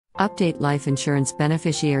Update life insurance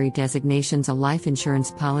beneficiary designations. A life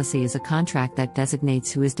insurance policy is a contract that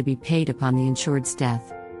designates who is to be paid upon the insured's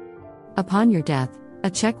death. Upon your death,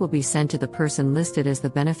 a check will be sent to the person listed as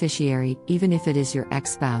the beneficiary, even if it is your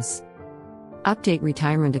ex-spouse. Update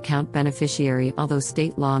retirement account beneficiary. Although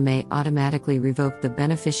state law may automatically revoke the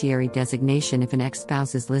beneficiary designation if an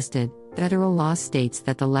ex-spouse is listed, federal law states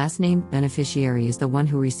that the last-named beneficiary is the one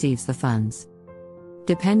who receives the funds.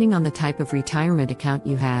 Depending on the type of retirement account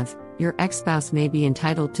you have, your ex-spouse may be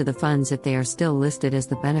entitled to the funds if they are still listed as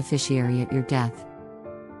the beneficiary at your death.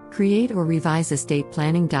 Create or revise estate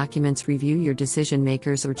planning documents. Review your decision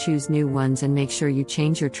makers or choose new ones, and make sure you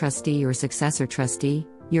change your trustee or successor trustee,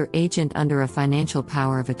 your agent under a financial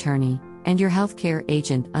power of attorney, and your healthcare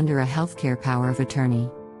agent under a healthcare power of attorney.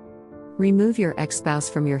 Remove your ex-spouse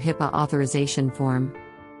from your HIPAA authorization form.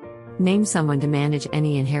 Name someone to manage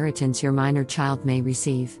any inheritance your minor child may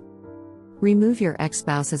receive. Remove your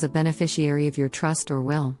ex-spouse as a beneficiary of your trust or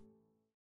will.